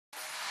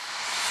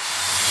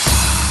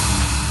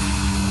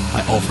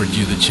I offered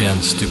you the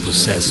chance to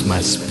possess my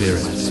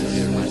spirit.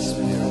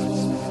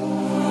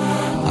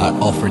 I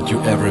offered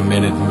you every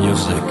minute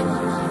music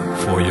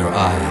for your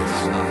eyes.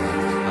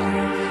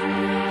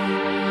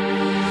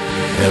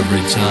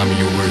 Every time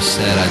you were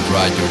sad, I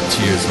dried your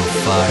tears of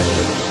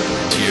fire.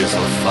 Tears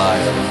of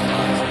fire.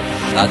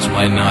 That's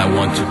why now I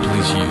want to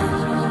please you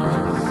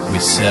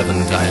with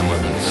 7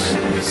 diamonds.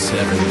 With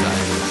 7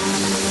 diamonds.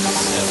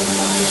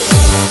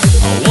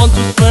 I want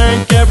to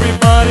thank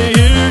everybody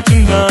here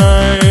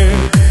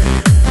tonight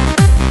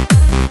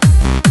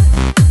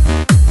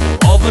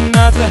for all the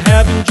nights I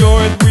have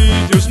enjoyed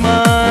with your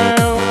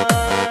smile.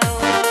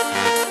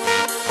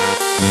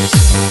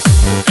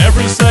 For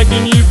every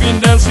second you've been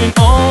dancing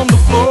on the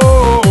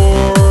floor.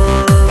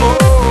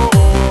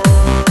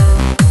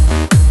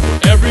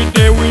 For every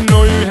day we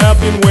know you have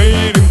been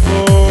waiting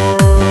for.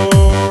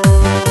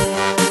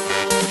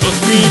 'Cause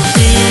we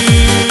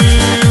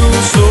feel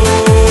so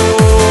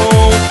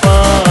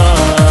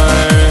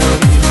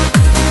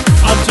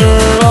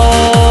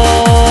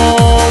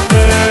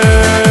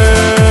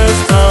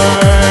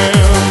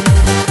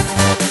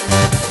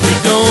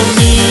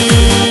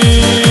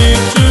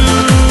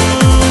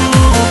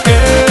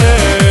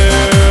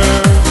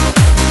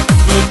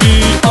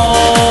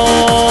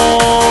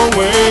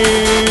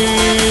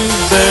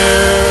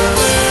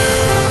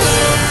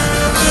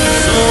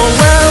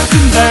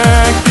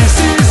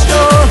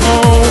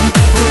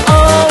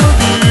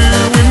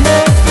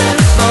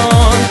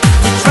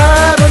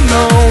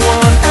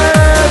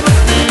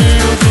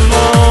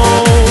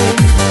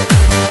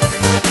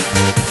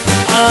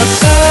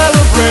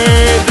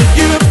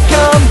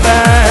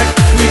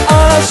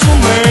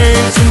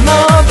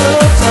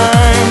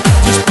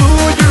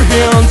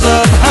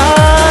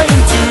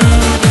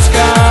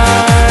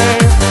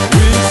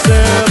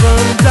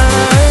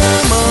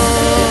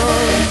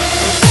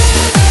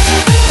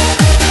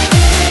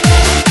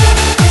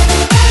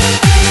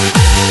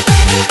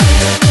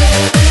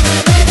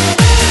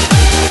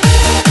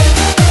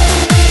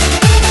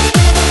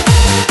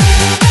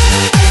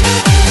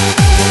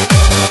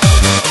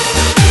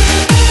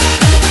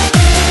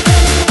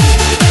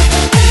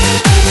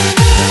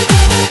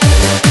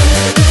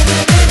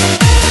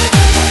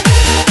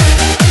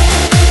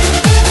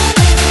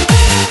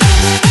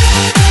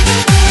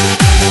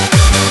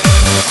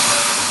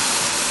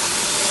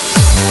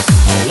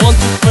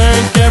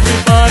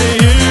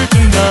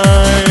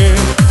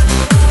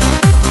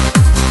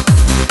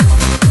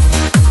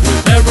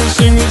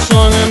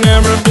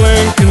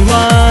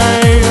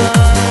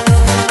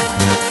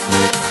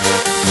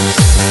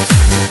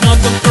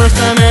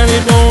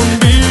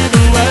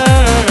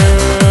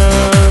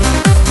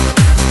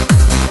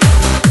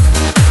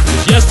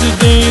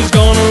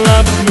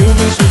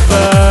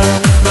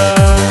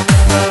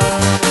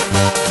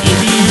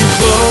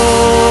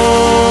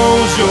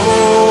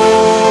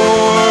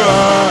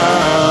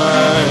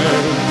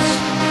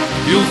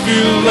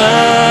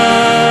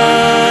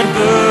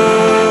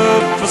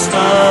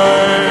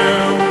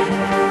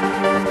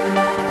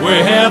we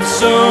have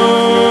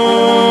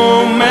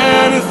so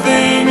many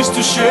things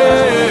to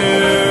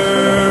share.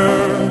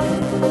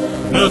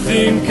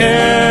 Nothing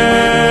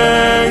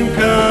can